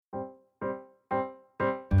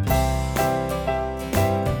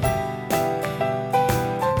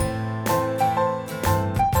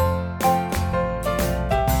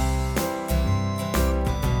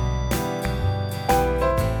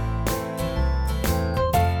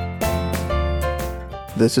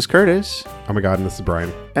This is Curtis. Oh my God, and this is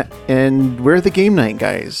Brian. And we're the Game Night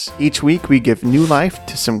Guys. Each week we give new life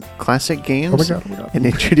to some classic games and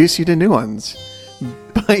introduce you to new ones.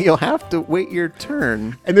 But you'll have to wait your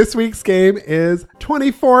turn. And this week's game is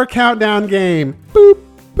 24 Countdown Game. Boop,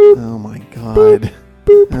 boop. Oh my God. Boop,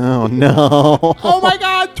 boop. Oh no. Oh my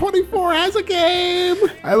God, 24 has a game.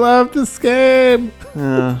 I love this game.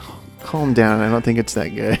 Calm down. I don't think it's that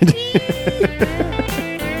good.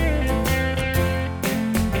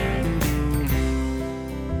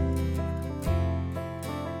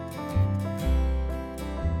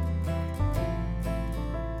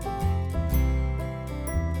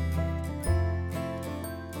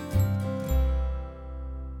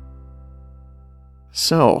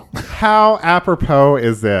 So, how apropos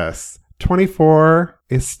is this? 24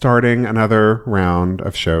 is starting another round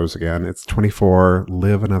of shows again. It's 24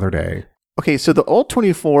 Live Another Day. Okay, so the old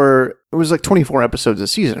 24, it was like 24 episodes a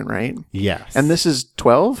season, right? Yes. And this is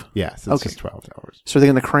 12? Yes, it's just 12 hours. So they're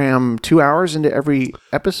going to cram 2 hours into every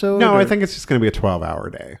episode? No, I think it's just going to be a 12-hour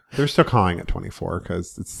day. They're still calling it 24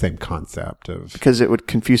 because it's the same concept of... Because it would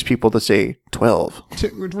confuse people to say 12.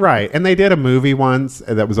 Right. And they did a movie once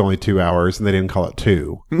that was only 2 hours, and they didn't call it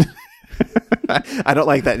 2. I don't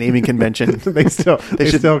like that naming convention. they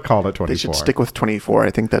still called it 24. They should stick with 24.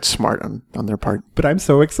 I think that's smart on their part. But I'm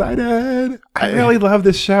so excited. I really love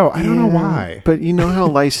this show. I don't know why. But you know how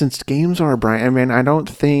licensed games are, Brian. I mean, I don't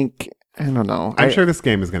know. I'm sure this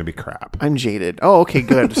game is going to be crap. I'm jaded. Oh, okay,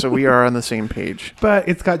 good. So we are on the same page. But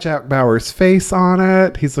it's got Jack Bauer's face on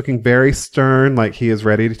it. He's looking very stern, like he is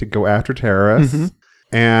ready to go after terrorists. Mm-hmm.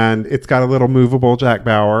 And it's got a little movable Jack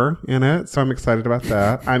Bauer in it. So I'm excited about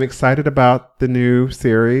that. I'm excited about the new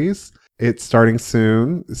series. It's starting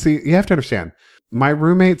soon. See, you have to understand, my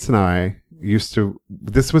roommates and I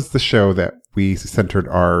this was the show that we centered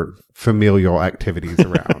our familial activities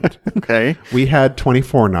around. Okay. We had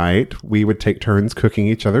 24 night. We would take turns cooking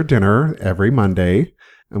each other dinner every Monday.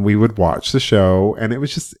 And we would watch the show. And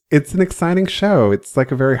it's an exciting show. It's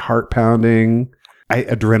like a very heart-pounding...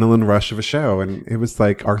 adrenaline rush of a show, and it was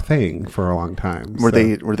like our thing for a long time. Were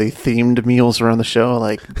they themed meals around the show,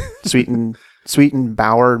 like sweet and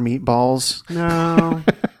Bauer meatballs? No,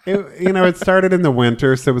 it started in the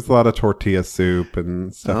winter, so it was a lot of tortilla soup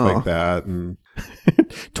and stuff like that. And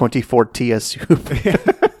 24 Tia soup.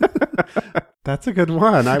 That's a good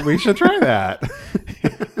one. We should try that.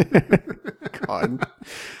 God,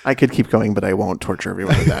 I could keep going, but I won't torture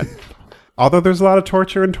everyone with that. Although there's a lot of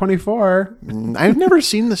torture in 24. I've never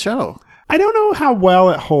seen the show. I don't know how well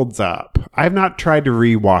it holds up. I've not tried to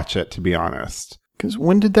rewatch it, to be honest. Because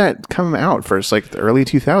when did that come out first? Like the early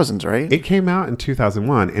 2000s, right? It came out in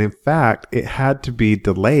 2001. And in fact, it had to be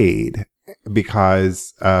delayed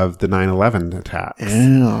because of the 9/11 attacks.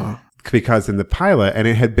 Yeah. Because in the pilot, and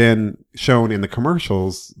it had been shown in the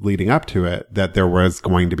commercials leading up to it, that there was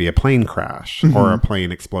going to be a plane crash or a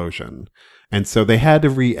plane explosion. And so they had to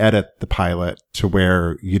re-edit the pilot to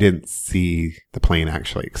where you didn't see the plane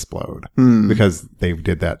actually explode because they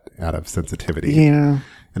did that out of sensitivity and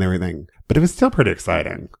everything. But it was still pretty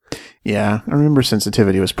exciting. Yeah. I remember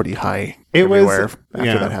sensitivity was pretty high everywhere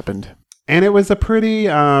after that happened. And it was a pretty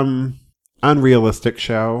unrealistic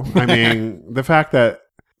show. I mean, the fact that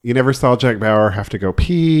you never saw Jack Bauer have to go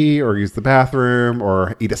pee or use the bathroom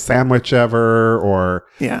or eat a sandwich ever or...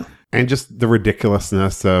 Yeah. And just the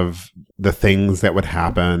ridiculousness of the things that would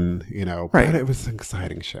happen, Right. But it was an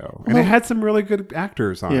exciting show. And it had some really good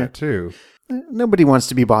actors on it, too. Nobody wants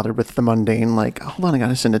to be bothered with the mundane, like, hold on, I got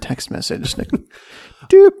to send a text message.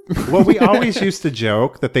 Doop. Well, we always used to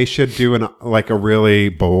joke that they should do a really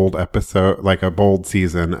bold episode, like a bold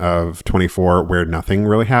season of 24 where nothing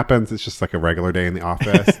really happens. It's just like a regular day in the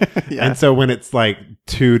office. And so when it's like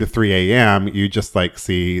 2 to 3 a.m., you just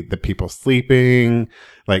see the people sleeping.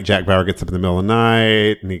 Like Jack Bauer gets up in the middle of the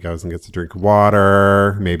night and he goes and gets a drink of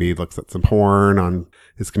water. Maybe he looks at some porn on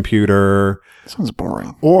his computer. Sounds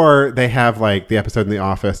boring. Or they have the episode in the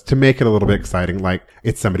office to make it a little bit exciting. Like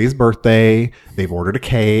it's somebody's birthday. They've ordered a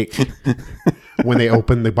cake. When they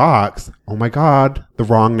open the box, oh my God, the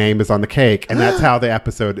wrong name is on the cake. And that's how that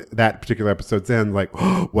particular episode's end. Like,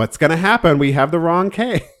 what's going to happen? We have the wrong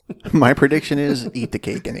cake. My prediction is eat the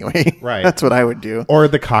cake anyway. Right. That's what I would do. Or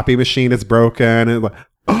the copy machine is broken. And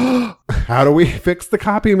how do we fix the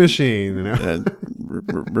copy machine?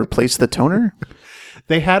 Replace the toner?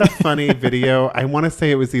 They had a funny video. I want to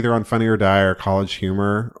say it was either on Funny or Die or College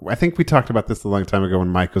Humor. I think we talked about this a long time ago when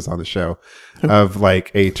Mike was on the show. Of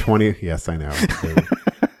a 20... Yes, I know.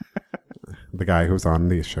 The guy who was on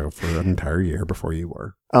the show for an entire year before you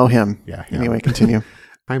were. Oh, him. Yeah. Anyway, continue.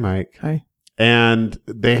 Hi, Mike. Hi. And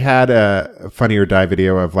they had a Funny or Die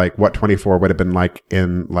video of like what 24 would have been like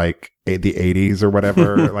in like the 80s or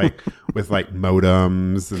whatever, like with like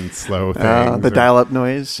modems and slow things. The dial-up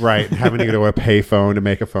noise. Right. Having to go to a payphone to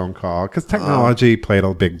make a phone call. Because technology played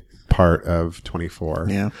a big part of 24.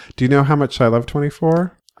 Yeah. Do you know how much I love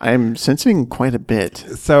 24? I'm sensing quite a bit.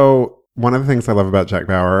 So one of the things I love about Jack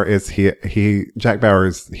Bauer is Jack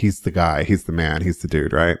Bauer he's the guy. He's the man. He's the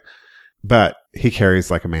dude, right? But he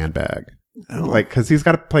carries like a man bag. Like, because he's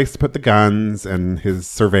got a place to put the guns and his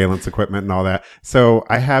surveillance equipment and all that. So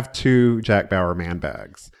I have 2 Jack Bauer man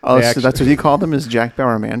bags. Oh, so that's what you call them, is Jack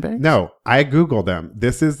Bauer man bags? No, I Googled them.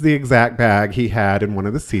 This is the exact bag he had in one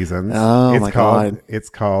of the seasons. Oh, my God. It's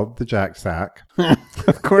called the Jack Sack.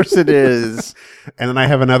 Of course it is. And then I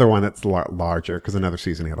have another one that's a lot larger because another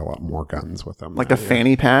season he had a lot more guns with him. Like a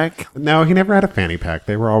fanny pack? No, he never had a fanny pack.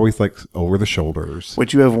 They were always like over the shoulders.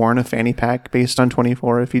 Would you have worn a fanny pack based on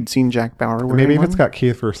 24 if you'd seen Jack Bauer wearing Maybe if one? It's got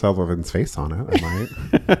Kiefer Sutherland's face on it, I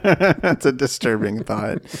might. That's a disturbing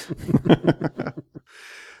thought.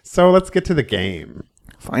 So let's get to the game.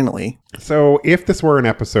 Finally. So if this were an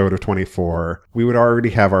episode of 24, we would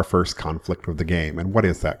already have our first conflict with the game. And what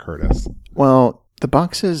is that, Curtis? Well, the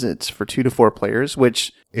box says it's for 2 to 4 players,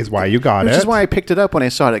 which is why you got it. Which is why I picked it up when I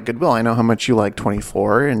saw it at Goodwill. I know how much you like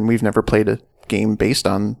 24, and we've never played a game based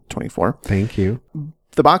on 24. Thank you.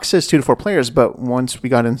 The box says 2 to 4 players, but once we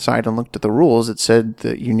got inside and looked at the rules, it said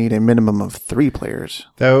that you need a minimum of 3 players.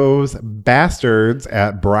 Those bastards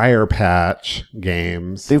at Briar Patch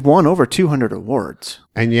Games. They've won over 200 awards.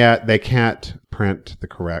 And yet they can't print the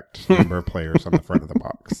correct number of players on the front of the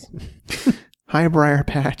box. Hi, Briar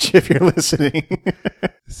Patch, if you're listening.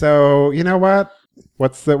 So, you know what?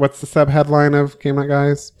 What's the sub headline of Game Night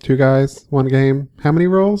Guys? 2 guys, 1 game. How many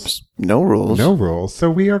rules? No rules. No rules. So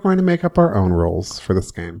we are going to make up our own rules for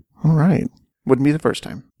this game. All right. Wouldn't be the first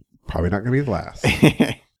time. Probably not going to be the last.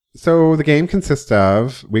 So the game consists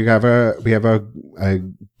of we have a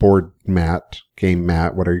board mat, game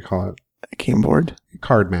mat. What do you call it? A game board.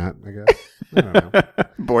 Card mat, I guess. I don't know.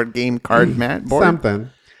 Board game card mat board. Something.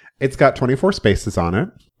 It's got 24 spaces on it.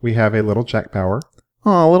 We have a little Jack Bauer.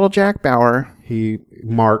 Oh, little Jack Bauer. He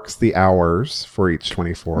marks the hours for each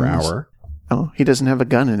 24 hour. Oh, he doesn't have a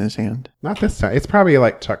gun in his hand. Not this time. It's probably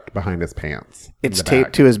like tucked behind his pants. It's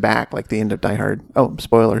taped to his back like the end of Die Hard. Oh,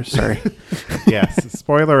 spoilers. Sorry. Yes.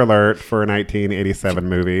 Spoiler alert for a 1987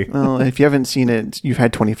 movie. Well, if you haven't seen it, you've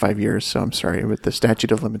had 25 years, so I'm sorry with the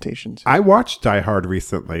statute of limitations. I watched Die Hard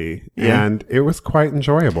recently, and it was quite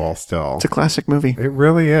enjoyable still. It's a classic movie. It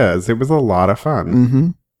really is. It was a lot of fun. Mm-hmm.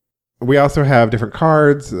 We also have different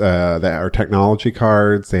cards that are technology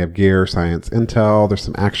cards. They have gear, science, intel. There's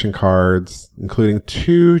some action cards, including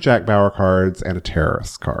 2 Jack Bauer cards and a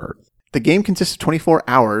terrorist card. The game consists of 24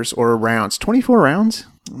 hours or rounds. 24 rounds?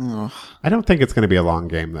 Oh. I don't think it's going to be a long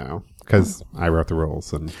game, though, because I wrote the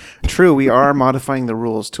rules. And True, we are modifying the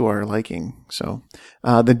rules to our liking. So,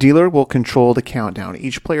 the dealer will control the countdown.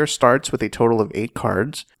 Each player starts with a total of 8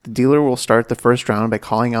 cards. The dealer will start the first round by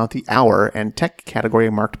calling out the hour and tech category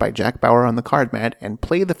marked by Jack Bauer on the card mat and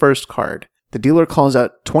play the first card. The dealer calls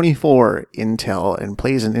out 24 Intel and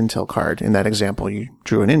plays an Intel card. In that example, you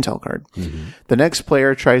drew an Intel card. Mm-hmm. The next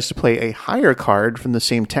player tries to play a higher card from the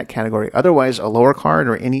same tech category. Otherwise, a lower card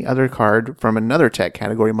or any other card from another tech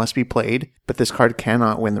category must be played, but this card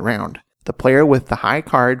cannot win the round. The player with the high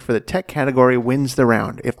card for the tech category wins the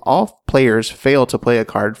round. If all players fail to play a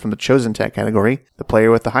card from the chosen tech category, the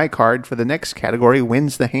player with the high card for the next category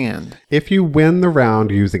wins the hand. If you win the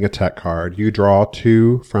round using a tech card, you draw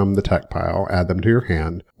 2 from the tech pile, add them to your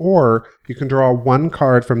hand, or you can draw 1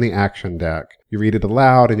 card from the action deck. You read it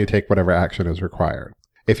aloud and you take whatever action is required.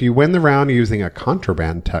 If you win the round using a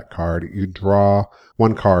contraband tech card, you draw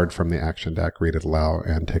 1 card from the action deck, read it aloud,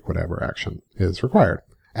 and take whatever action is required.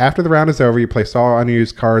 After the round is over, you place all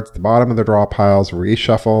unused cards at the bottom of the draw piles,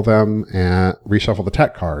 reshuffle them, and reshuffle the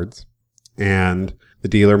tech cards. And the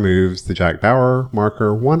dealer moves the Jack Bauer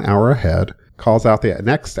marker 1 hour ahead, calls out the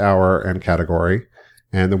next hour and category,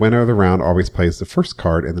 and the winner of the round always plays the first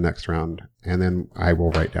card in the next round. And then I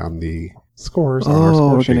will write down the scores on our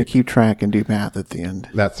score we're sheet. going to keep track and do math at the end.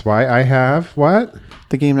 That's why I have what?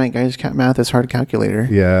 The Game Night Guys Math is Hard calculator.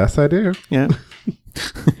 Yes, I do. Yeah.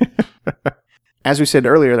 As we said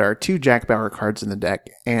earlier, there are 2 Jack Bauer cards in the deck,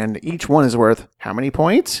 and each one is worth how many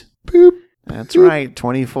points? Boop. That's Boop. right,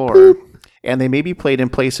 24. Boop. And they may be played in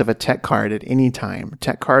place of a tech card at any time.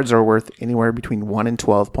 Tech cards are worth anywhere between 1 and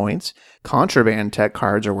 12 points. Contraband tech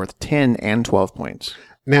cards are worth 10 and 12 points.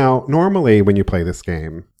 Now, normally when you play this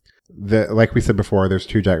game, like we said before, there's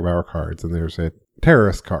 2 Jack Bauer cards and there's a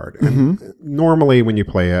terrorist card. Mm-hmm. And normally when you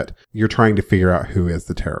play it, you're trying to figure out who is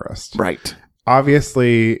the terrorist. Right.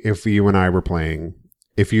 Obviously, if you and I were playing,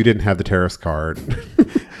 if you didn't have the terrorist card,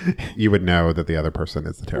 you would know that the other person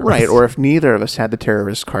is the terrorist. Right, or if neither of us had the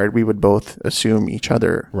terrorist card, we would both assume each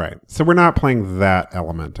other. Right. So we're not playing that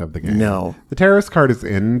element of the game. No. The terrorist card is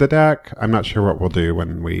in the deck. I'm not sure what we'll do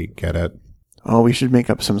when we get it. Oh, we should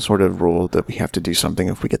make up some sort of rule that we have to do something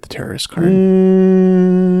if we get the terrorist card.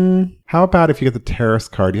 How about if you get the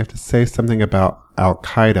terrorist card, you have to say something about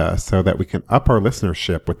Al-Qaeda so that we can up our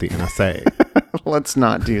listenership with the NSA. Let's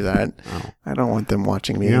not do that. Oh. I don't want them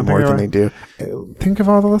watching me any more than they do. Think of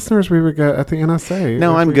all the listeners we would get at the NSA.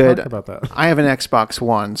 No, I'm good. About that. I have an Xbox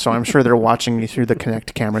One, so I'm sure they're watching me through the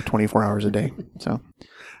Kinect camera 24 hours a day. So,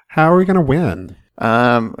 how are we going to win?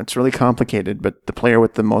 It's really complicated, but the player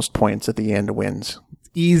with the most points at the end wins.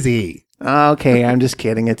 Easy. Okay, I'm just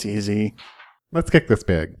kidding. It's easy. Let's kick this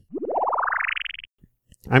big.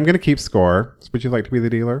 I'm going to keep score. Would you like to be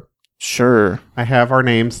the dealer? Sure. I have our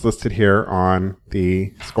names listed here on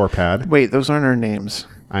the score pad. Wait, those aren't our names.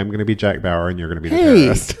 I'm going to be Jack Bauer, and you're going to be the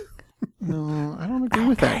terrorist. No, I don't agree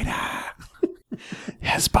with that.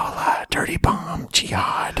 Hezbollah, dirty bomb,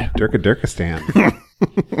 jihad. Durkistan.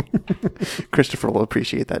 Christopher will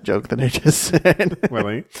appreciate that joke that I just said. Will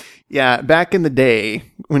he? Yeah, back in the day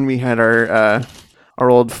when we had our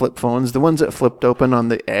old flip phones, the ones that flipped open on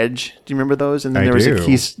the edge. Do you remember those? And then there was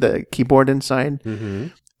the keyboard inside. Mm-hmm.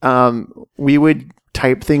 We would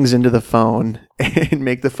type things into the phone and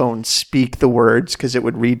make the phone speak the words because it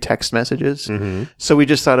would read text messages. Mm-hmm. So we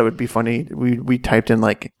just thought it would be funny. We typed in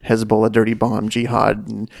like Hezbollah, dirty bomb, jihad,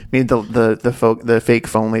 and made the fake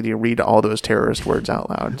phone lady read all those terrorist words out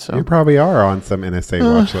loud. So you probably are on some NSA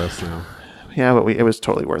watch list now. Yeah, but it was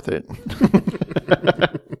totally worth it.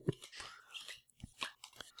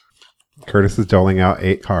 Curtis is doling out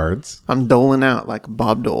 8 cards. I'm doling out like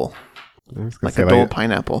Bob Dole. Like a Dole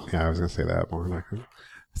pineapple. Yeah, I was going to say that more.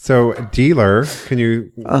 So, dealer, can you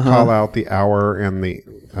call out the hour and the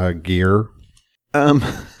gear?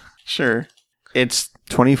 Sure. It's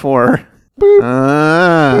 24.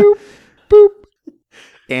 Boop. Boop. Boop.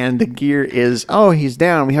 And the gear is, he's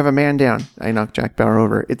down. We have a man down. I knocked Jack Bauer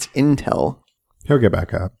over. It's Intel. He'll get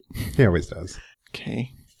back up. He always does.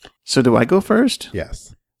 Okay. So do I go first?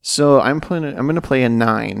 Yes. So I'm going to play a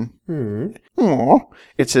 9.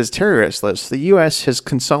 It says terrorist list. The U.S. has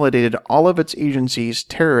consolidated all of its agencies'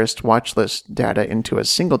 terrorist watch list data into a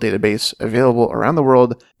single database available around the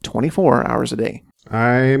world 24 hours a day.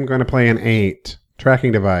 I'm going to play an 8.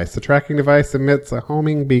 Tracking device. The tracking device emits a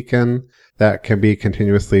homing beacon that can be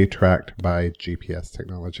continuously tracked by GPS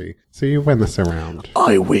technology. So you win this round.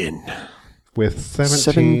 I win. With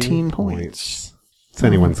 17 points. It's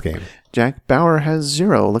anyone's game. Jack Bauer has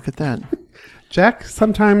 0. Look at that. Jack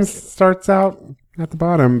sometimes starts out at the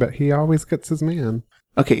bottom, but he always gets his man.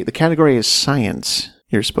 Okay, the category is science,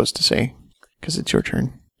 you're supposed to say, because it's your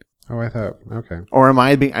turn. Oh, I thought, okay. Or am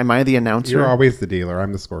I the announcer? You're always the dealer.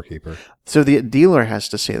 I'm the scorekeeper. So the dealer has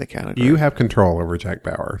to say the category. You have control over Jack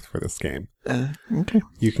Bauer for this game. Okay.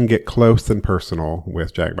 You can get close and personal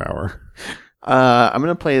with Jack Bauer. I'm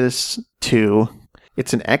going to play this 2.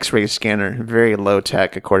 It's an X-ray scanner, very low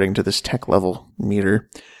tech, according to this tech level meter.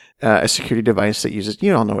 A security device that uses,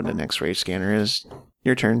 you all know what an X-ray scanner is.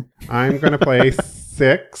 Your turn. I'm going to play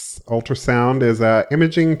 6. Ultrasound is an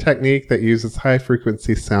imaging technique that uses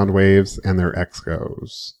high-frequency sound waves and their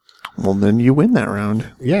excos. Well, then you win that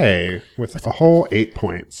round. Yay. With a whole 8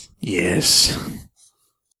 points. Yes.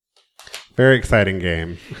 Very exciting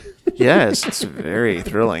game. Yes, it's very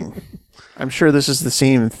thrilling. I'm sure this is the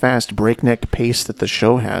same fast breakneck pace that the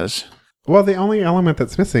show has. Well, the only element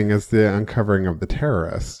that's missing is the uncovering of the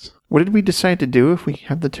terrorist. What did we decide to do if we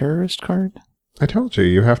have the terrorist card? I told you.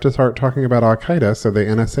 You have to start talking about Al-Qaeda so the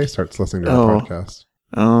NSA starts listening to our podcast.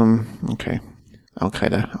 Okay.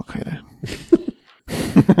 Al-Qaeda.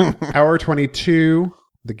 Hour 22.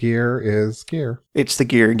 The gear is gear. It's the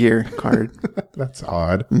gear card. That's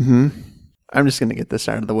odd. Mm-hmm. I'm just going to get this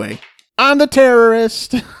out of the way. I'm the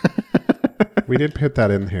terrorist. We did put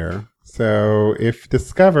that in here. So if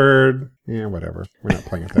discovered, whatever. We're not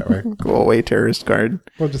playing it that way. Go away, terrorist card.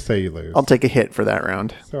 We'll just say you lose. I'll take a hit for that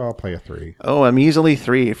round. So I'll play a 3. Oh, I'm easily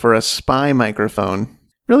 3 for a spy microphone.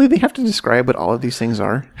 Really? They have to describe what all of these things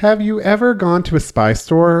are? Have you ever gone to a spy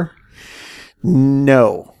store?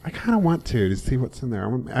 No. I kind of want to see what's in there.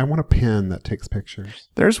 I want a pen that takes pictures.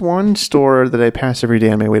 There's one store that I pass every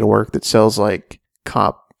day on my way to work that sells like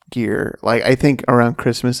cop gear. Like I think around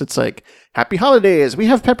Christmas it's like, happy holidays, we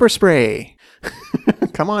have pepper spray.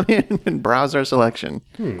 Come on in and browse our selection.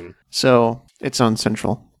 So it's on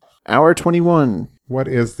Central. Hour 21. What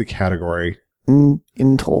is the category?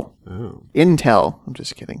 Intel. Oh. Intel. I'm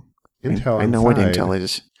just kidding. Intel. I know what Intel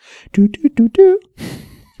is. Do, do, do, do.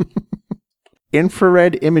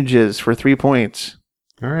 Infrared images for 3 points.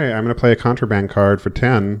 All right, I'm going to play a contraband card for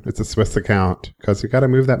 10. It's a Swiss account because you got to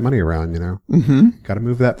move that money around, you know? Mm-hmm. Got to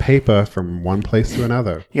move that paper from one place to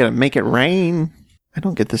another. You got to make it rain. I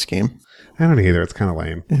don't get this game. I don't either. It's kind of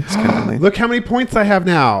lame. It's kind of lame. Look how many points I have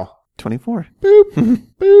now. 24. Boop,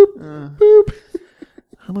 boop, boop.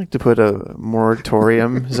 I'd like to put a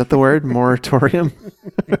moratorium. Is that the word? Moratorium?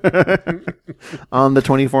 On the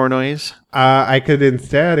 24 noise? I could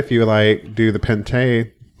instead, if you like, do the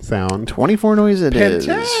Pente sound. 24 noise it is.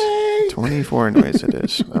 Pente! 24 noise it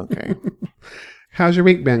is. Okay. How's your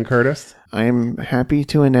week been, Curtis? I'm happy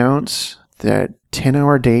to announce that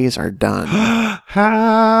 10-hour days are done.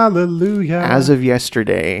 Hallelujah. As of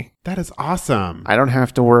yesterday. That is awesome. I don't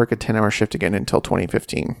have to work a 10-hour shift again until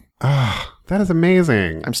 2015. Ah, that is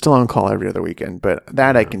amazing. I'm still on call every other weekend, but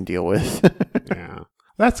that I can deal with. Yeah.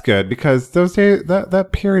 That's good because those days, that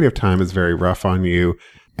period of time is very rough on you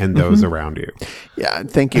and those around you. Yeah,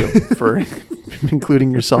 thank you for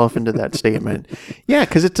including yourself into that statement. Yeah,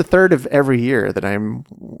 because it's a third of every year that I'm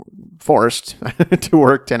forced to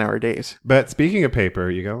work 10-hour days. But speaking of paper,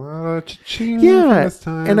 you go, oh, cha-ching Yeah, this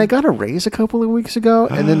time. and I got a raise a couple of weeks ago,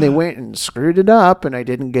 and then they went and screwed it up, and I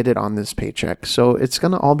didn't get it on this paycheck. So it's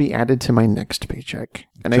going to all be added to my next paycheck.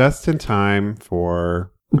 And just in time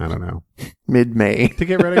for, I don't know, mid-May. to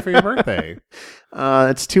get ready for your birthday.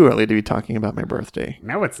 It's too early to be talking about my birthday.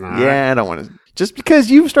 No, it's not. Yeah, I don't want to. Just because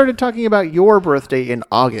you've started talking about your birthday in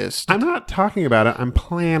August. I'm not talking about it. I'm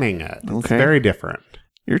planning it. It's Okay. very different.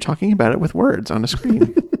 You're talking about it with words on a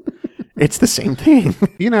screen. It's the same thing.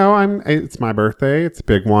 You know, it's my birthday. It's a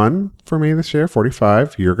big one for me this year,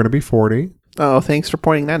 45. You're going to be 40. Oh, thanks for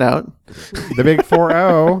pointing that out. The big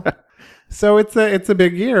 4-0. So it's a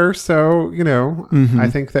big year. So, you know, I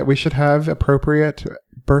think that we should have appropriate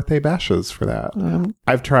birthday bashes for that.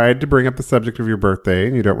 I've tried to bring up the subject of your birthday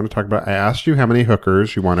and you don't want to talk about. I asked you how many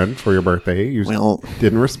hookers you wanted for your birthday. You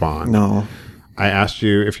didn't respond. No. I asked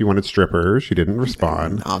you if you wanted strippers. You didn't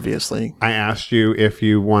respond. Obviously. I asked you if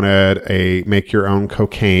you wanted a make your own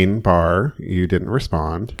cocaine bar. You didn't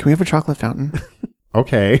respond. Can we have a chocolate fountain?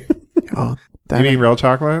 Okay. Oh, You mean real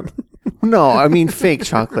chocolate? No, I mean fake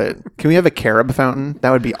chocolate. Can we have a carob fountain? That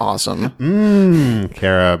would be awesome.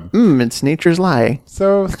 Carob. It's nature's lie.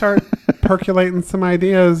 So start percolating some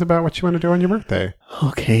ideas about what you want to do on your birthday.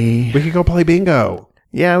 Okay. We could go play bingo.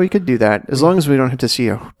 Yeah, we could do that. As long as we don't have to see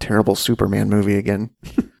a terrible Superman movie again.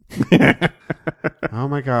 Oh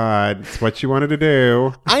my God. It's what you wanted to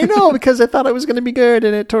do. I know, because I thought it was going to be good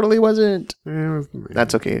and it totally wasn't. That's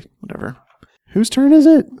That's okay. Whatever. Whose turn is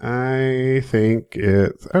it? I think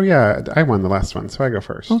it's... Oh yeah, I won the last one, so I go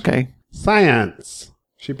first. Okay. Science.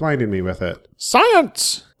 She blinded me with it.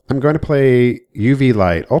 Science! I'm going to play UV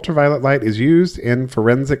light. Ultraviolet light is used in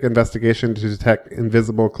forensic investigation to detect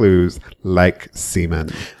invisible clues like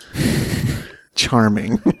semen.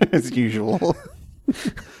 Charming, as usual.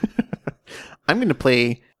 I'm going to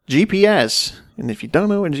play GPS. And if you don't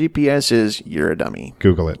know what GPS is, you're a dummy.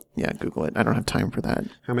 Google it. Yeah, Google it. I don't have time for that.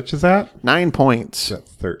 How much is that? 9 points.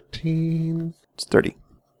 That's 13. It's 30.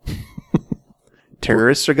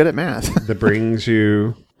 Terrorists are good at math. That brings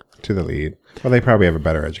you to the lead. Well, they probably have a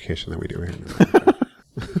better education than we do here.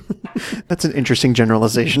 That's an interesting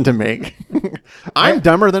generalization to make. I'm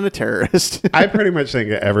dumber than a terrorist. I pretty much think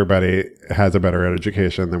that everybody has a better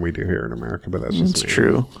education than we do here in America, but that's just It's me.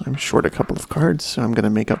 true. I'm short a couple of cards, so I'm going to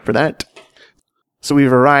make up for that. So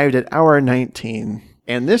we've arrived at hour 19,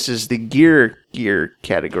 and this is the gear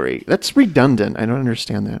category. That's redundant. I don't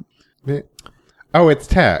understand that. Oh, it's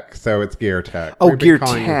tech, so it's gear tech. Oh, We've been gear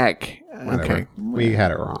calling it tech. whatever. Okay. We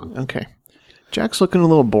had it wrong. Okay. Jack's looking a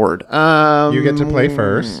little bored. You get to play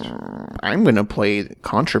first. I'm going to play the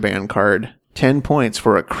contraband card. 10 points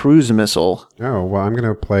for a cruise missile. Oh, well, I'm going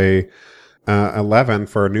to play 11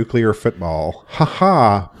 for a nuclear football.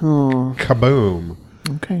 Ha-ha. Kaboom.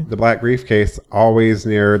 Okay. The black briefcase, always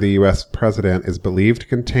near the U.S. president, is believed to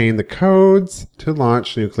contain the codes to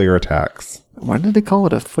launch nuclear attacks. Why did they call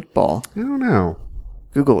it a football? I don't know.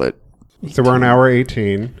 Google it. So we're on hour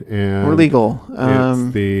 18. And We're legal.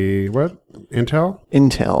 It's the, what? Intel?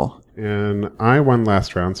 Intel. And I won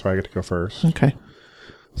last round, so I get to go first. Okay.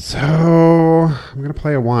 So I'm going to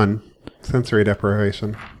play a 1. Sensory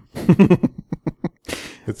deprivation.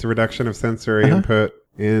 It's the reduction of sensory input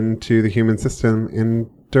into the human system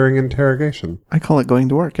during interrogation. I call it going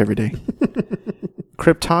to work every day.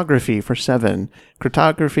 Cryptography for 7.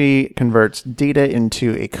 Cryptography converts data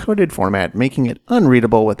into a coded format, making it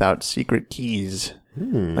unreadable without secret keys,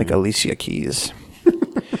 like Alicia keys.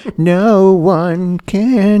 No one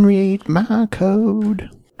can read my code.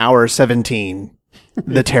 Hour 17.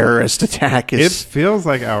 the terrorist attack It is. feels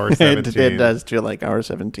like hour 17. It does feel like hour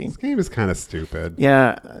 17. This game is kind of stupid.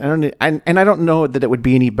 Yeah, I don't know that it would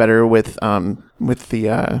be any better with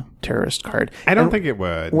the terrorist card. I don't think it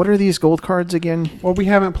would. What are these gold cards again? Well, we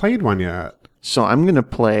haven't played one yet. So I'm gonna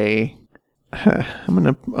play.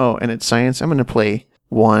 And it's science. I'm gonna play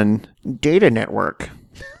one data network.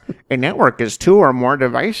 A network is two or more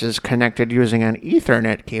devices connected using an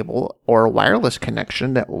Ethernet cable or wireless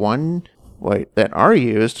connection that are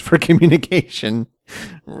used for communication.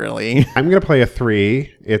 Really? I'm going to play a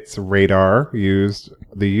 3. It's radar,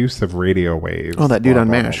 the use of radio waves. Oh, that dude Blah, on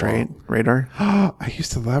blah, MASH, blah, blah. right? Radar? I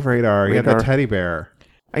used to love radar. You had Radar. the teddy bear.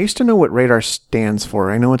 I used to know what radar stands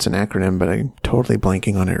for. I know it's an acronym, but I'm totally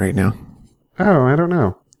blanking on it right now. Oh, I don't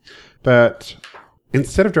know. But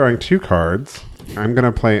instead of drawing 2 cards, I'm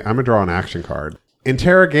going to draw an action card.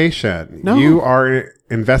 Interrogation. No. You are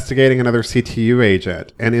investigating another CTU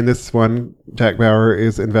agent. And in this one, Jack Bauer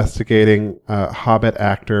is investigating Hobbit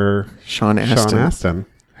actor Sean Astin.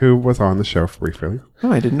 who was on the show briefly.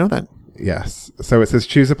 Oh, I didn't know that. Yes. So it says,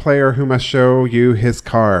 choose a player who must show you his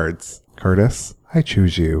cards. Curtis, I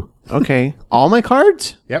choose you. Okay. All my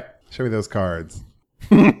cards? Yep. Show me those cards.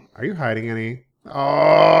 Are you hiding any?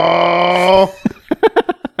 Oh!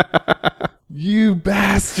 You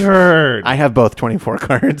bastard! I have both 24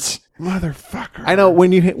 cards. Motherfucker. I know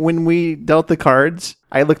when we dealt the cards,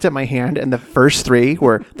 I looked at my hand and the first 3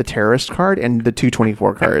 were the terrorist card and the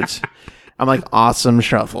 224 cards. I'm like, awesome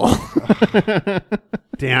shuffle.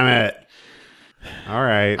 Damn it. All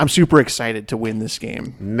right. I'm super excited to win this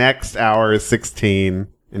game. Next hour is 16,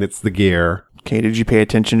 and it's the gear. Okay, did you pay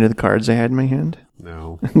attention to the cards I had in my hand?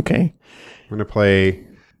 No. Okay. I'm going to play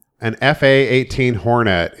an FA-18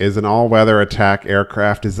 Hornet is an all-weather attack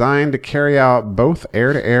aircraft designed to carry out both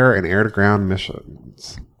air-to-air and air-to-ground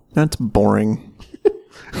missions. That's boring.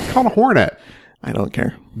 It's called a Hornet. I don't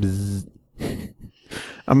care.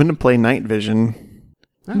 I'm going to play Night Vision.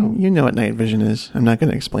 Oh. You know what Night Vision is. I'm not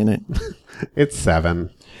going to explain it. It's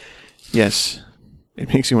 7. Yes.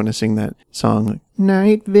 It makes you want to sing that song.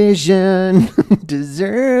 Night Vision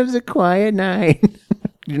deserves a quiet night.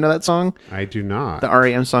 Do you know that song? I do not. The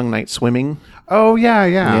REM song Night Swimming? Oh, yeah.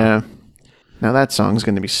 Yeah. Now that song's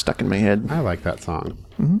going to be stuck in my head. I like that song.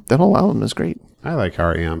 Mm-hmm. That whole album is great. I like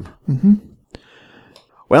REM. Mm-hmm.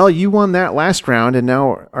 Well, you won that last round, and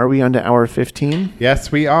now are we on to hour 15?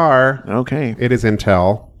 Yes, we are. Okay. It is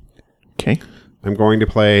Intel. Okay. I'm going to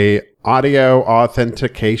play audio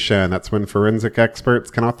authentication. That's when forensic experts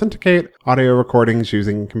can authenticate audio recordings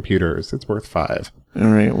using computers. It's worth 5. All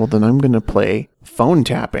right. Well, then I'm going to play phone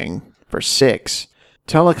tapping for 6.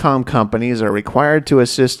 Telecom companies are required to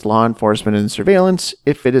assist law enforcement in surveillance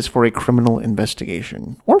if it is for a criminal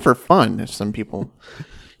investigation or for fun, if some people,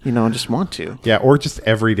 just want to. Yeah, or just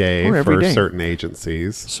every day Or every for day. certain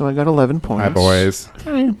agencies. So I got 11 points. Hi, boys.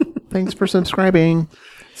 Hi. Thanks for subscribing.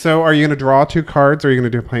 So are you going to draw 2 cards or are you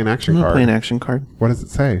going to play an action I'm going to card? play an action card. What does it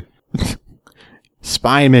say?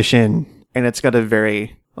 Spy mission. And it's got a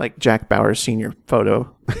very, Jack Bauer Sr.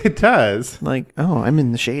 photo. It does. I'm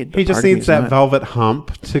in the shade. but He just part of me needs is that not. velvet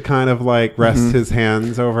hump to kind of rest his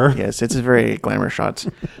hands over. Yes, it's a very glamour shots.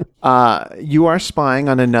 You are spying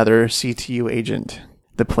on another CTU agent.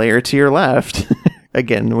 The player to your left,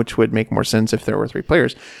 again, which would make more sense if there were 3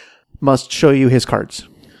 players, must show you his cards.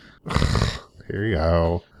 Here you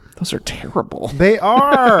go. Those are terrible. They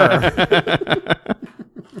are.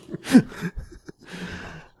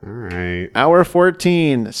 All right. Hour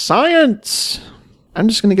 14, science. I'm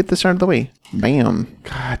just going to get this out of the way. Bam.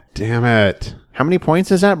 God damn it. How many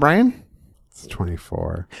points is that, Brian? It's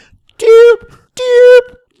 24. Doop,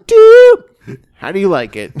 doop, doop. How do you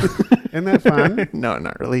like it? Isn't that fun? No,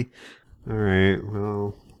 not really. All right.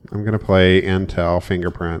 Well, I'm going to play Intel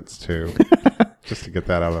Fingerprints too, just to get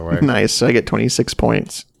that out of the way. Nice. So I get 26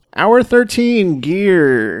 points. Hour 13,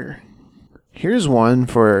 gear. Here's one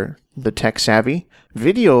for the tech savvy.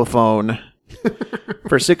 Video phone.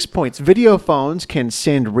 For 6 points. Video phones can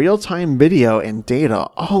send real-time video and data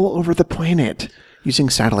all over the planet using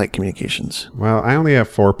satellite communications. Well, I only have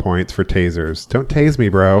 4 points for tasers. Don't tase me,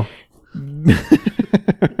 bro.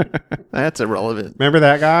 That's irrelevant. Remember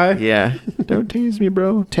that guy? Yeah. Don't tease me,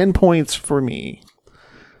 bro. 10 points for me.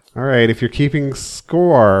 All right. If you're keeping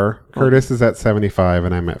score, Curtis is at 75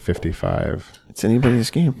 and I'm at 55. It's anybody's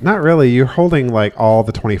game. Not really. You're holding all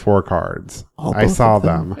the 24 cards. I Both saw of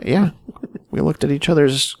them. Yeah. We looked at each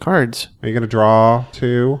other's cards. Are you going to draw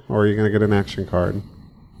 2 or are you going to get an action card?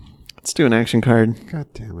 Let's do an action card. God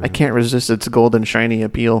damn it. I can't resist its golden shiny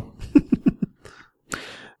appeal.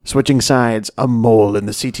 Switching sides, a mole in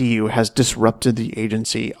the CTU has disrupted the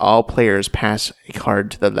agency. All players pass a card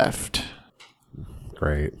to the left.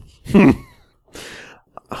 great.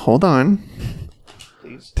 Hold on.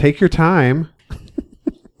 Take your time.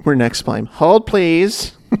 We're next Blame. Hold,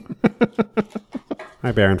 please.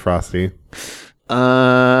 Hi, Baron Frosty.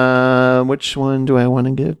 Which one do I want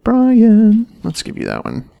to give Brian? Let's give you that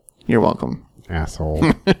one. You're welcome. Asshole.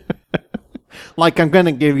 Like I'm going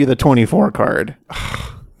to give you the 24 card.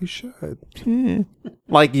 You should.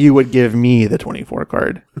 Like you would give me the 24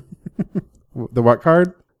 card. The what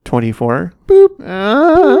card? 24. Boop.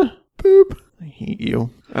 Boop. I hate you.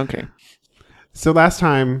 Okay. So last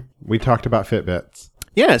time we talked about Fitbits.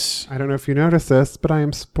 Yes. I don't know if you noticed this, but I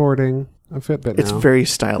am sporting a Fitbit now. It's very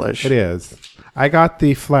stylish. It is. I got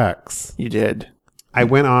the Flex. You did. I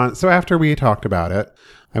went on. So after we talked about it,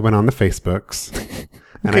 I went on the Facebooks.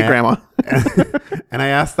 Okay, Grandma. And I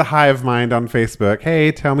asked the Hive Mind on Facebook,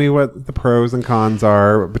 hey, tell me what the pros and cons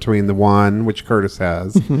are between the One, which Curtis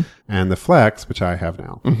has, and the Flex, which I have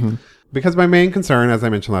now. Because my main concern, as I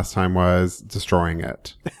mentioned last time, was destroying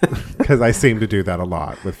it. Because I seem to do that a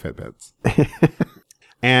lot with Fitbits.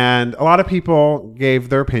 And a lot of people gave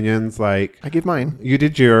their opinions, like... I give mine. You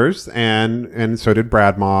did yours, and so did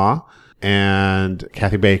Brad Maw, and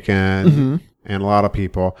Kathy Bacon, and a lot of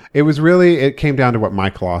people. It came down to what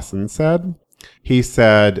Mike Lawson said. He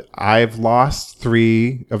said, I've lost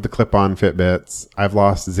 3 of the clip-on Fitbits. I've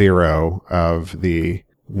lost 0 of the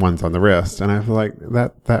ones on the wrist. And I feel like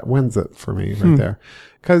that wins it for me right there.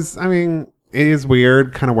 Because, I mean... It is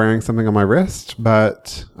weird kind of wearing something on my wrist,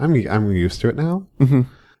 but I'm used to it now.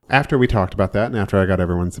 After we talked about that and after I got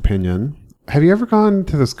everyone's opinion, have you ever gone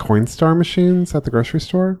to those Coinstar machines at the grocery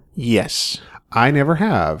store? Yes. I never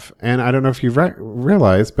have. And I don't know if you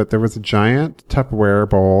realized, but there was a giant Tupperware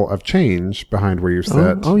bowl of change behind where you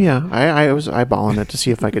sit. Oh yeah. I was eyeballing it to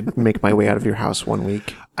see if I could make my way out of your house one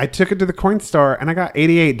week. I took it to the Coinstar and I got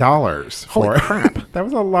 $88 for Holy it. crap. That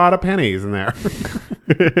was a lot of pennies in there.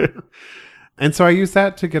 And so I used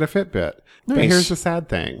that to get a Fitbit. Nice. But here's the sad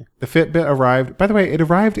thing. The Fitbit arrived... By the way, it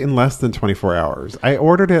arrived in less than 24 hours. I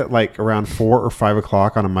ordered it like around 4 or 5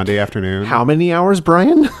 o'clock on a Monday afternoon. How many hours,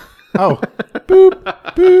 Brian? Oh. Boop.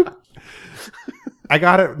 Boop. I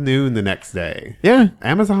got it noon the next day. Yeah.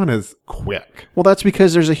 Amazon is quick. Well, that's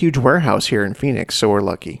because there's a huge warehouse here in Phoenix, so we're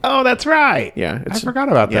lucky. Oh, that's right. Yeah. I forgot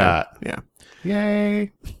about that. Yeah.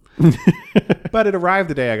 Yay. But it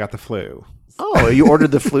arrived the day I got the flu. Oh, you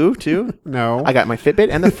ordered the flu too? No. I got my Fitbit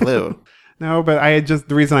and the flu. No, but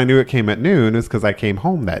the reason I knew it came at noon is because I came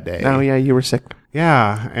home that day. Oh, yeah, you were sick.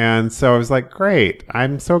 Yeah, and so I was like, great.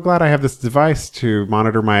 I'm so glad I have this device to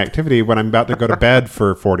monitor my activity when I'm about to go to bed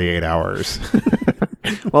for 48 hours.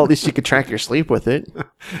 Well, at least you could track your sleep with it.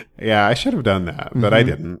 Yeah, I should have done that, but I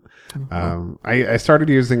didn't. I started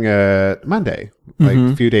using it Monday, like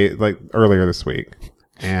a few days, like earlier this week.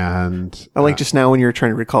 And I like just now when you were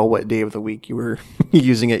trying to recall what day of the week you were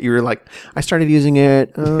using it, you were like, I started using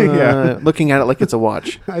it, looking at it like it's a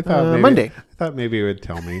watch. I thought Monday. I thought maybe it would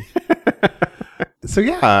tell me. So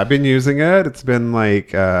yeah, I've been using it. It's been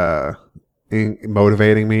like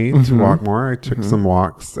motivating me to walk more. I took some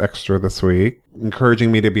walks extra this week,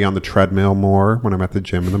 encouraging me to be on the treadmill more when I'm at the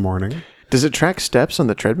gym in the morning. Does it track steps on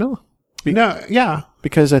the treadmill? No, yeah.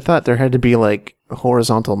 Because I thought there had to be like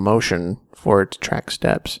horizontal motion for it to track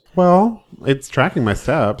steps. Well, it's tracking my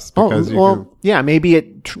steps because yeah, maybe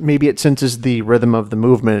it senses the rhythm of the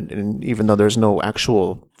movement, and even though there's no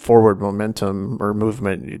actual forward momentum or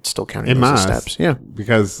movement, it's still counting those as steps. Yeah,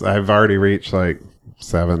 because I've already reached like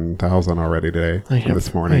 7,000 already today.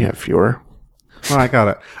 This morning. I have fewer. Well, I got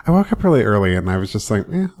it. I woke up really early and I was just like,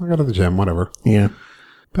 I'll go to the gym, whatever. Yeah.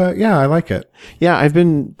 But yeah, I like it. Yeah, I've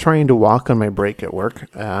been trying to walk on my break at work.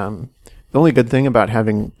 The only good thing about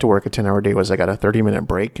having to work a 10-hour day was I got a 30-minute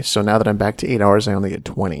break. So now that I'm back to 8 hours, I only get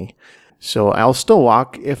 20. So I'll still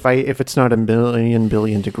walk if it's not a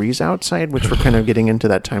billion degrees outside, which we're kind of getting into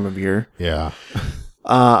that time of year. Yeah.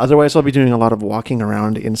 Otherwise, I'll be doing a lot of walking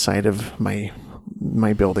around inside of my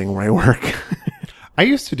building where I work. I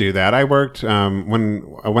used to do that. I worked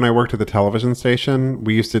when I worked at the television station.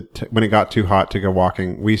 We used to when it got too hot to go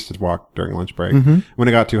walking. We used to walk during lunch break. When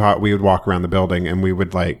it got too hot, we would walk around the building and we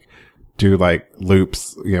would like do like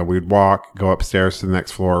loops. You know, we'd walk, go upstairs to the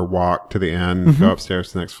next floor, walk to the end, go upstairs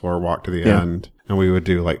to the next floor, walk to the end, and we would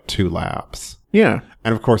do like 2 laps. Yeah.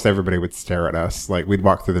 And of course, everybody would stare at us. Like we'd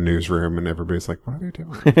walk through the newsroom and everybody's like, what are they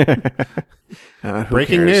doing?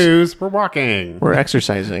 Breaking news. We're walking. We're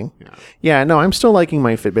exercising. Yeah, no, I'm still liking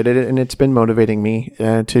my Fitbit, and it's been motivating me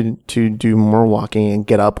to do more walking and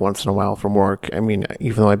get up once in a while from work. I mean,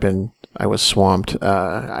 even though I was swamped,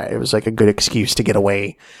 it was like a good excuse to get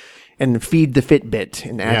away and feed the Fitbit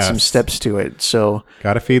and add some steps to it. So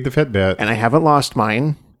gotta feed the Fitbit. And I haven't lost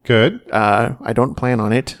mine. Good. I don't plan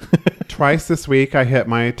on it. Twice this week, I hit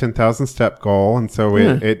my 10,000 step goal, and so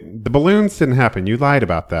the balloons didn't happen. You lied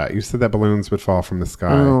about that. You said that balloons would fall from the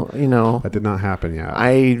sky. Well, you know, that did not happen yet.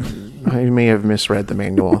 I may have misread the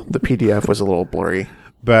manual. The PDF was a little blurry.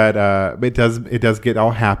 But it does get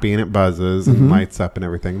all happy, and it buzzes and lights up and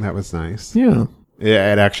everything. That was nice. Yeah.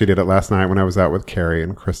 It actually did it last night when I was out with Carrie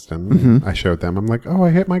and Kristen. I showed them. I'm like, oh,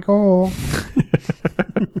 I hit my goal.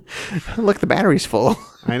 Look, the battery's full.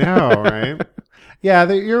 I know, right? Yeah,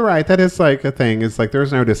 you're right. That is like a thing. It's like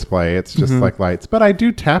there's no display. It's just like lights. But I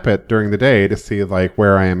do tap it during the day to see like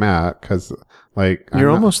where I am at because like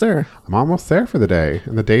you're almost there. I'm almost there for the day.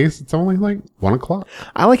 And the days it's only like 1:00.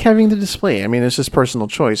 I like having the display. I mean, it's just personal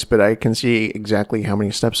choice, but I can see exactly how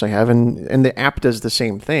many steps I have, and the app does the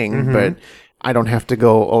same thing, but I don't have to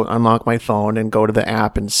go unlock my phone and go to the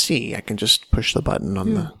app and see. I can just push the button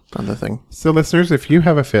on the thing. So listeners, if you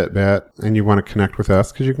have a Fitbit and you want to connect with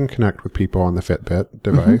us, because you can connect with people on the Fitbit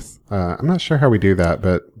device. I'm not sure how we do that,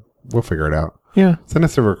 but we'll figure it out. Yeah. Send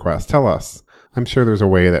us a request. Tell us. I'm sure there's a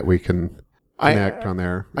way that we can connect on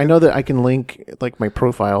there. I know that I can link like my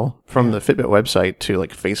profile from the Fitbit website to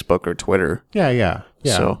like Facebook or Twitter. Yeah.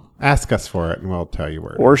 So ask us for it and we'll tell you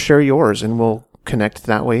where. Or share yours and we'll connect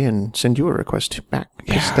that way and send you a request back.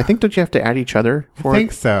 Yeah. I think, don't you have to add each other for I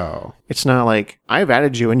think so. It's not like I've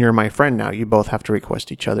added you and you're my friend now. You both have to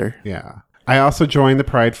request each other. Yeah. I also joined the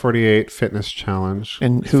Pride 48 Fitness Challenge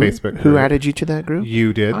and Facebook group. Who added you to that group?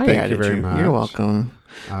 You did. Thank you very much. You're welcome.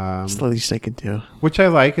 It's the least I could do. Which I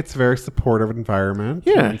like. It's a very supportive environment.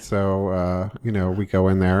 Yeah. And so, we go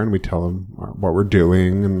in there and we tell them what we're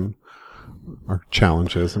doing and our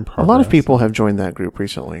challenges and progress. A lot of people have joined that group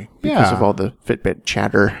recently because of all the Fitbit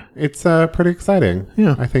chatter. It's pretty exciting.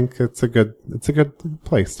 Yeah. I think it's a good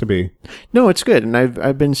place to be. No, it's good. And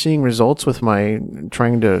I've been seeing results with my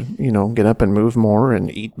trying to, get up and move more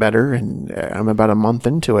and eat better. And I'm about a month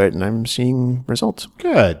into it and I'm seeing results.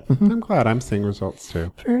 Good. I'm glad I'm seeing results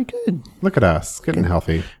too. Very good. Look at us getting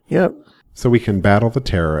healthy. Yep. So we can battle the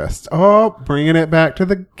terrorists. Oh, bringing it back to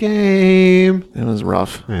the game. It was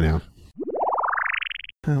rough. I know.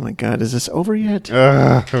 Oh my God, is this over yet?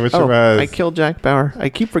 I wish it was. I killed Jack Bauer. I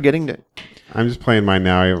keep forgetting to. I'm just playing mine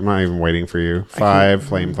now. I'm not even waiting for you. 5,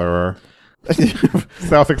 flamethrower.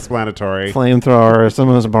 Self-explanatory. Flamethrower is the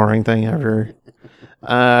most boring thing ever.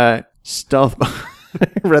 Stealth. I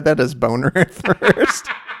read that as boner at first.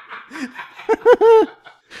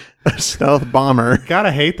 A stealth bomber.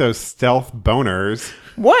 Gotta hate those stealth boners.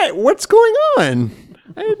 What? What's going on?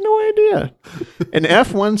 I had no idea. An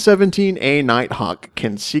F-117A Nighthawk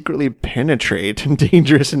can secretly penetrate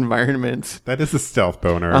dangerous environments. That is a stealth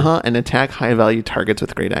boner. And attack high-value targets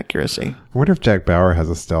with great accuracy. I wonder if Jack Bauer has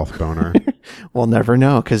a stealth boner. We'll never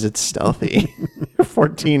know because it's stealthy.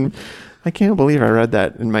 14. I can't believe I read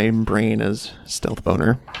that in my brain as stealth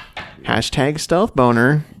boner. Hashtag stealth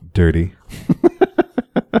boner. Dirty.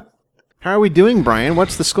 How are we doing, Brian?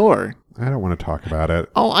 What's the score? I don't want to talk about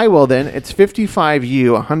it. Oh, I will then. It's 55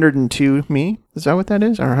 you, 102 me. Is that what that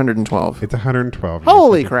is? Or 112? It's 112.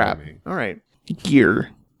 Holy crap. All right.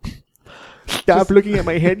 Gear. Stop looking at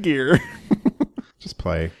my headgear. Just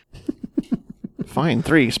play. Fine.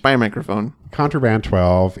 3. Spy microphone. Contraband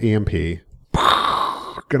 12. EMP.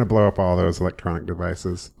 Gonna blow up all those electronic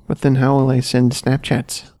devices. But then how will I send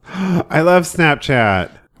Snapchats? I love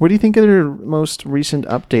Snapchat. What do you think of their most recent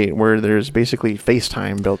update where there's basically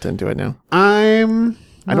FaceTime built into it now? I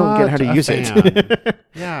don't get how to use it.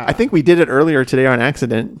 Yeah. I think we did it earlier today on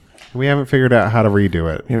accident. We haven't figured out how to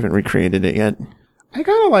redo it. We haven't recreated it yet. I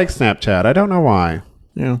kind of like Snapchat. I don't know why.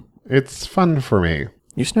 Yeah. It's fun for me.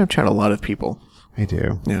 You Snapchat a lot of people. I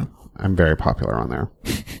do. Yeah. I'm very popular on there.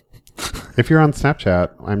 If you're on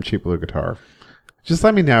Snapchat, I'm Cheap Blue Guitar. Just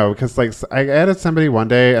let me know, because I added somebody one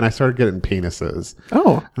day and I started getting penises.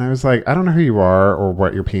 Oh. And I was like, I don't know who you are or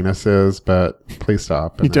what your penis is, but please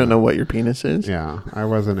stop. And you don't know what your penis is? Yeah, I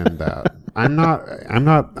wasn't in that. I'm not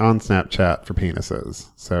on Snapchat for penises,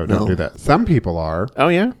 so don't do that. Some people are. Oh,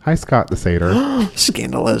 yeah? Hi, Scott the Satyr.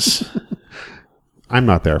 Scandalous. I'm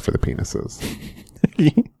not there for the penises.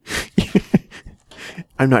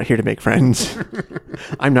 I'm not here to make friends.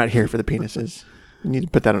 I'm not here for the penises. You need to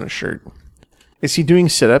put that on a shirt. Is he doing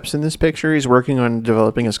sit-ups in this picture? He's working on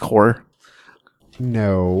developing his core?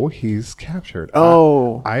 No, he's captured.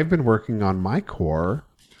 Oh. I've been working on my core.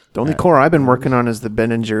 The only core I've been working on is the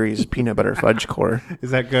Ben & Jerry's peanut butter fudge core. Is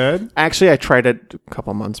that good? Actually, I tried it a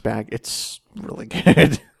couple months back. It's really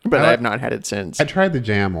good, but I have not had it since. I tried the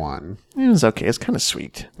jam one. It was okay. It's kind of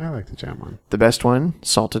sweet. I like the jam one. The best one,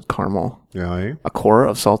 salted caramel. Really? A core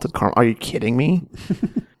of salted caramel. Are you kidding me?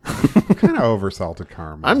 Kind of over salted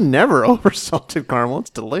caramel. I'm never over salted caramel. It's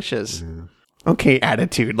delicious. Yeah. Okay,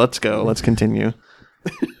 attitude. Let's go. Let's continue.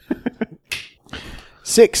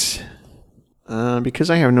 6. Because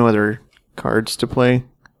I have no other cards to play.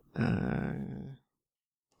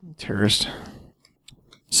 Terrorist.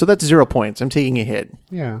 So that's 0 points. I'm taking a hit.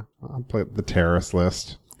 Yeah, I'll play the terrorist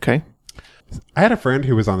list. Okay. I had a friend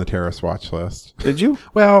who was on the terrorist watch list. Did you?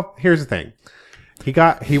 Well, here's the thing.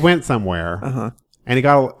 He went somewhere, and he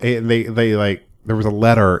got there was a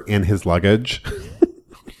letter in his luggage.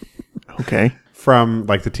 Okay. From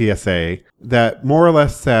like the TSA that more or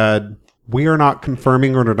less said, we are not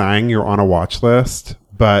confirming or denying you're on a watch list,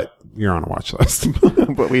 but you're on a watch list.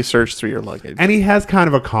 But we searched through your luggage. And he has kind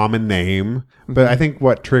of a common name, but I think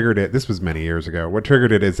what triggered it, this was many years ago, what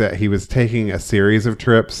triggered it is that he was taking a series of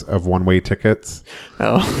trips of one-way tickets.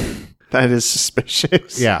 Oh, that is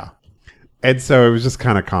suspicious. Yeah. And so it was just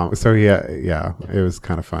kind of common. So yeah, it was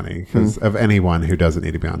kind of funny because of anyone who doesn't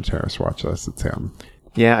need to be on a terrorist watch list, it's him.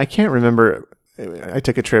 Yeah, I can't remember. I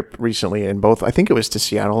took a trip recently in both, I think it was to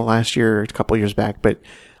Seattle last year, a couple years back, but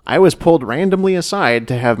I was pulled randomly aside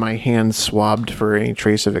to have my hands swabbed for any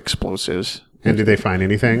trace of explosives. And did they find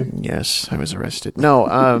anything? Yes, I was arrested.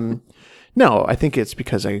 No, no, I think it's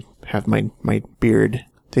because I have my beard.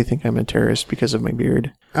 They think I'm a terrorist because of my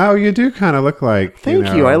beard. Oh, you do kind of look like, Thank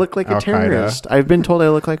you. I look like a Al-Qaeda. terrorist. I've been told I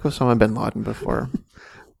look like Osama bin Laden before.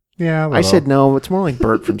 Yeah, I said no. It's more like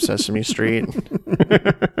Bert from Sesame Street.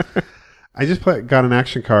 I just got an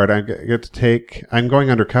action card. I'm going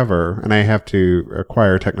undercover, and I have to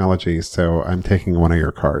acquire technology, so I'm taking one of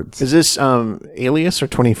your cards. Is this Alias or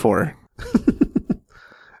 24?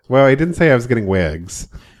 Well, he didn't say I was getting wigs.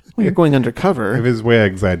 Well, you're going undercover. If it was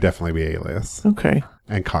wigs, I'd definitely be Alias. Okay.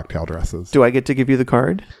 And cocktail dresses. Do I get to give you the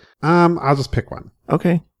card? I'll just pick one.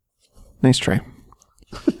 Okay. Nice try.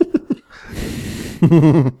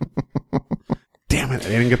 Damn it, I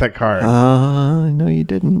didn't get that card. No, you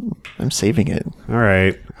didn't. I'm saving it. All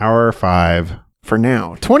right, hour 5. For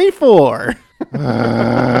now. 24!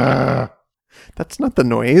 That's not the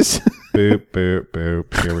noise. Boop, boop,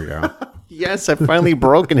 boop. Here we go. Yes, I've finally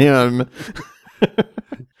broken him.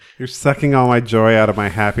 You're sucking all my joy out of my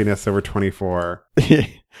happiness over 24.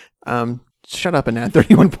 Shut up and add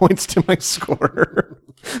 31 points to my score.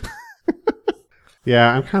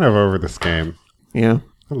 Yeah, I'm kind of over this game. Yeah.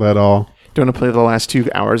 A little. Do you want to play the last 2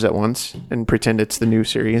 hours at once and pretend it's the new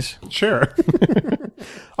series? Sure.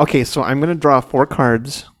 Okay, so I'm going to draw 4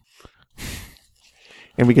 cards.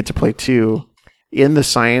 And we get to play 2 in the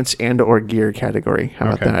science and or gear category. How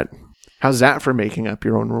about that? How's that for making up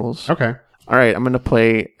your own rules? Okay. All right, I'm going to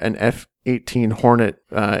play an F-18 Hornet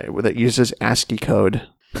that uses ASCII code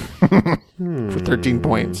for 13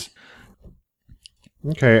 points.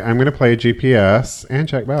 Okay, I'm going to play GPS and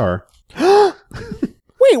Jack Bauer.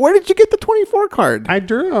 Wait, where did you get the 24 card? I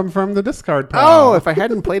drew him from the discard pile. Oh, if I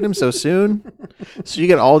hadn't played him so soon. So you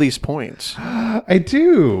get all these points. I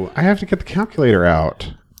do. I have to get the calculator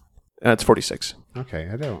out. It's 46. Okay,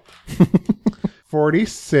 I don't.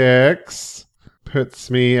 46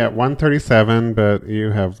 puts me at 137, but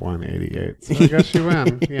you have 188. So I guess you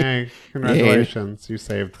win. Yay. Congratulations. You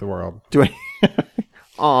saved the world. Do I?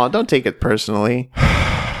 Aw, don't take it personally.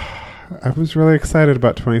 I was really excited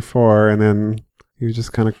about 24, and then you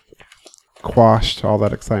just kind of quashed all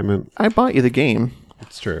that excitement. I bought you the game.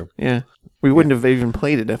 It's true. Yeah. We wouldn't have even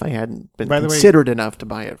played it if I hadn't been By the way- considered enough to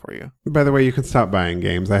buy it for you. By the way, you can stop buying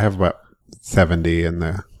games. I have about 70 in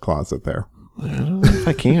the closet there. I don't know if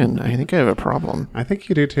I can. I think I have a problem. I think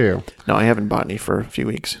you do too. No, I haven't bought any for a few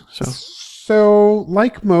weeks. So,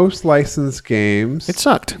 like most licensed games, It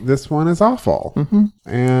sucked. this one is awful. Mm-hmm.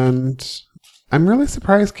 And I'm really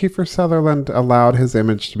surprised Kiefer Sutherland allowed his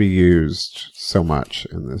image to be used so much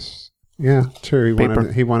in this. Yeah, true.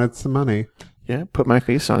 He wanted some money. Yeah, put my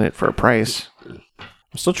face on it for a price.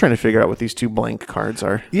 I'm still trying to figure out what these 2 blank cards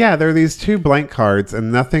are. Yeah, there are these 2 blank cards,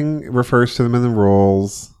 and nothing refers to them in the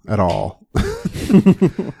rules at all.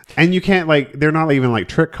 And you can't, they're not even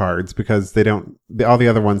trick cards because they don't, all the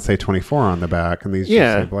other ones say 24 on the back, and these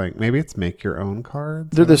just say blank. Maybe it's make your own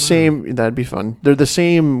cards? They're the same, that'd be fun. They're the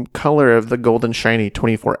same color of the golden shiny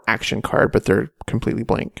 24 action card, but they're completely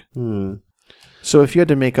blank. So if you had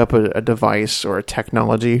to make up a device or a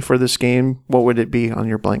technology for this game, what would it be on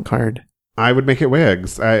your blank card? I would make it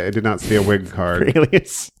wigs. I did not see a wig card.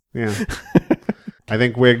 Alias. Yeah. I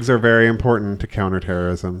think wigs are very important to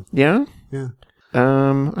counterterrorism. Yeah? Yeah.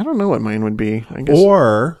 I don't know what mine would be. I guess.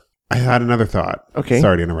 Or I had another thought. Okay.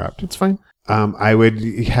 Sorry to interrupt. It's fine. I would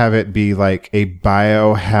have it be like a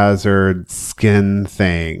biohazard skin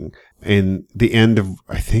thing. In the end of,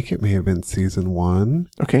 I think it may have been season 1.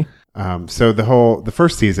 Okay. So the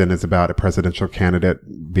first season is about a presidential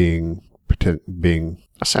candidate being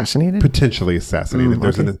Assassinated? potentially assassinated.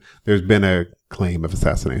 Okay. There's been a claim of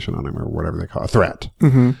assassination on him, or whatever they call it, a threat.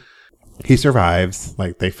 Mm-hmm. He survives.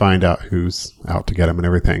 Like, they find out who's out to get him and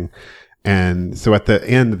everything. And so at the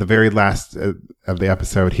end, the very last of the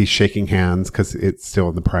episode, he's shaking hands because it's still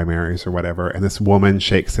in the primaries or whatever. And this woman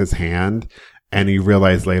shakes his hand, and you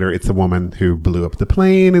realize later it's the woman who blew up the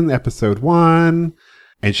plane in episode 1.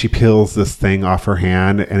 And she peels this thing off her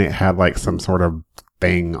hand, and it had like some sort of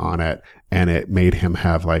thing on it, and it made him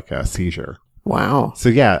have like a seizure. Wow. So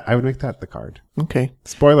yeah, I would make that the card. Okay.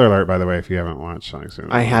 Spoiler alert, by the way, if you haven't watched Sonic Boom.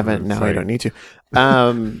 I haven't. No, I don't need to.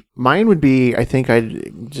 Mine would be, I think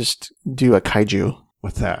I'd just do a kaiju.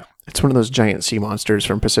 What's that? It's one of those giant sea monsters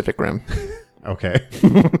from Pacific Rim. Okay.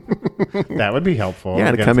 That would be helpful.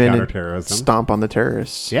 Yeah, to against come in and counterterrorism. stomp on the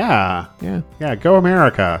terrorists. Yeah. Yeah. Yeah, go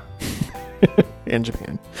America. And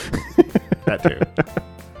Japan. That too.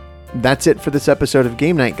 That's it for this episode of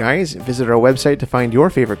Game Night Guys. Visit our website to find your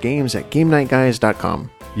favorite games at GameNightGuys.com.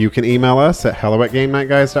 You can email us at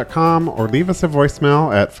hello@GameNightGuys.com or leave us a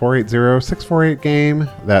voicemail at 480-648-GAME.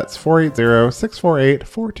 That's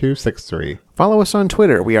 480-648-4263. Follow us on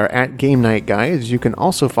Twitter. We are at Game Night Guys. You can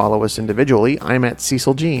also follow us individually. I'm at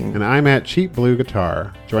Cecil Jean. And I'm at Cheap Blue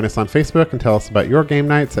Guitar. Join us on Facebook and tell us about your game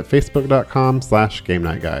nights at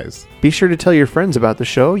facebook.com/GameNightGuys. Be sure to tell your friends about the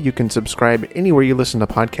show. You can subscribe anywhere you listen to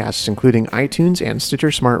podcasts, including iTunes and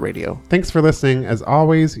Stitcher Smart Radio. Thanks for listening. As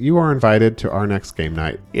always, you are invited to our next game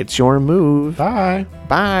night. It's your move. Bye.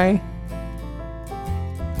 Bye.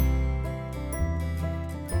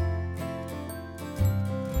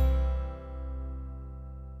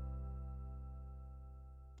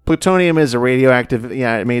 Plutonium is a radioactive...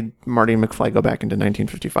 Yeah, it made Marty McFly go back into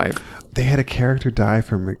 1955. They had a character die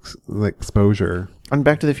from exposure. On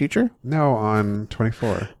Back to the Future? No, on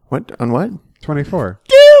 24. What? On what? 24.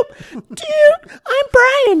 Dude! I'm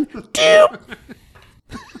Brian! Dude!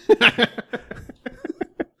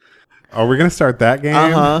 Are we going to start that game?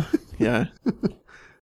 Uh-huh. Yeah.